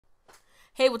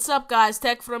Hey, what's up, guys?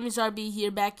 Tech for Dummies RB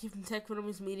here, back here from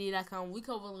TechForDummiesMedia.com. We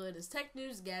cover the latest tech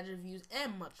news, gadget reviews,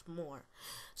 and much more.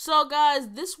 So, guys,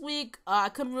 this week I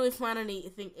couldn't really find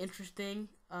anything interesting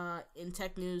in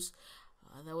tech news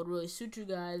that would really suit you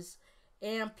guys.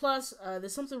 And plus,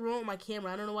 there's something wrong with my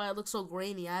camera. I don't know why it looks so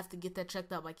grainy. I have to get that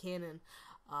checked out by Canon.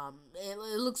 It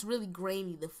looks really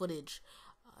grainy, the footage.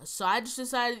 So I just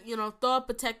decided, throw up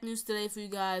a tech news today for you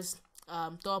guys.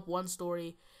 Throw up one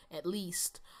story at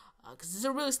least. Because it's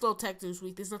a really slow tech news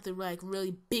week. There's nothing like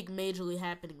really big majorly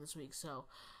happening this week. So,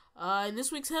 in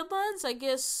this week's headlines, I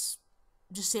guess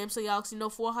just Samsung Galaxy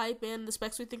Note 4 hype and the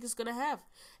specs we think it's going to have.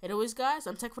 Anyways, guys,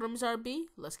 I'm Tech for Dummies RB.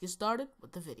 Let's get started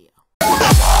with the video.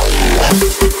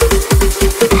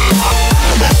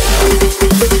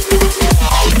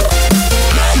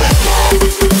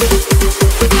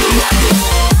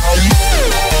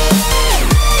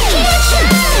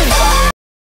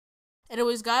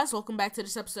 Anyways, guys, welcome back to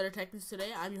this episode of Tech News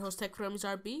Today. I'm your host, Tech for Dummies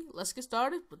RB. Let's get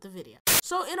started with the video.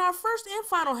 So, in our first and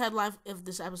final headline of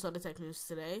this episode of Tech News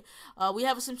Today, we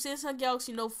have some Samsung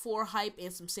Galaxy Note 4 hype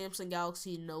and some Samsung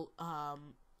Galaxy Note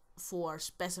 4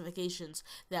 specifications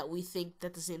that we think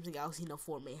that the Samsung Galaxy Note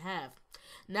 4 may have.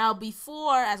 Now,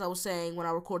 before, as I was saying, when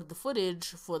I recorded the footage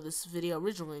for this video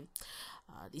originally,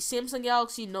 the Samsung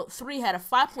Galaxy Note 3 had a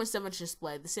 5.7-inch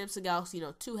display, the Samsung Galaxy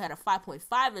Note 2 had a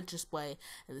 5.5-inch display,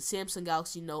 and the Samsung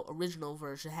Galaxy Note original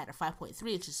version had a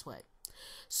 5.3-inch display.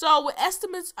 So, with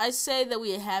estimates, I say that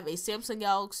we have a Samsung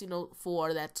Galaxy Note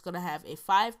 4 that's going to have a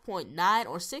 5.9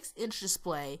 or 6-inch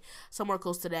display, somewhere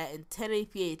close to that, in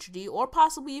 1080p HD, or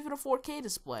possibly even a 4K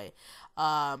display.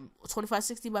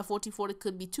 2560 by 1440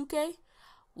 could be 2K.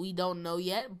 We don't know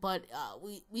yet, but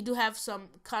we do have some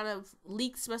kind of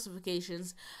leaked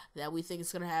specifications that we think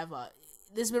it's going to have.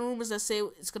 There's been rumors that say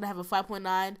it's going to have a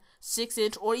 5.9,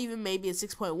 6-inch, or even maybe a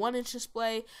 6.1-inch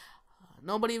display.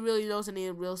 Nobody really knows any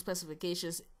real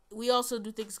specifications. We also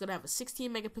do think it's going to have a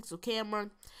 16-megapixel camera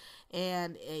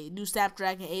and a new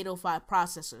Snapdragon 805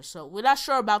 processor. So we're not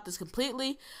sure about this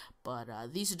completely, but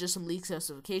these are just some leaked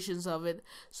specifications of it.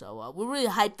 So we're really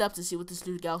hyped up to see what this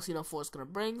new Galaxy Note 4 is going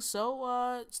to bring.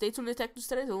 So stay tuned to Tech News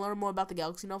Today to learn more about the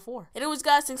Galaxy Note 4. Anyways,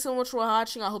 guys, thanks so much for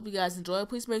watching. I hope you guys enjoy it.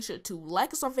 Please make sure to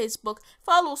like us on Facebook,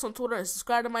 follow us on Twitter, and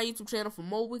subscribe to my YouTube channel for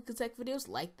more weekly tech videos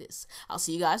like this. I'll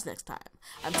see you guys next time.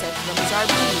 I'm Tech for Dummies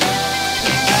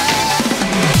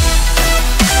RB.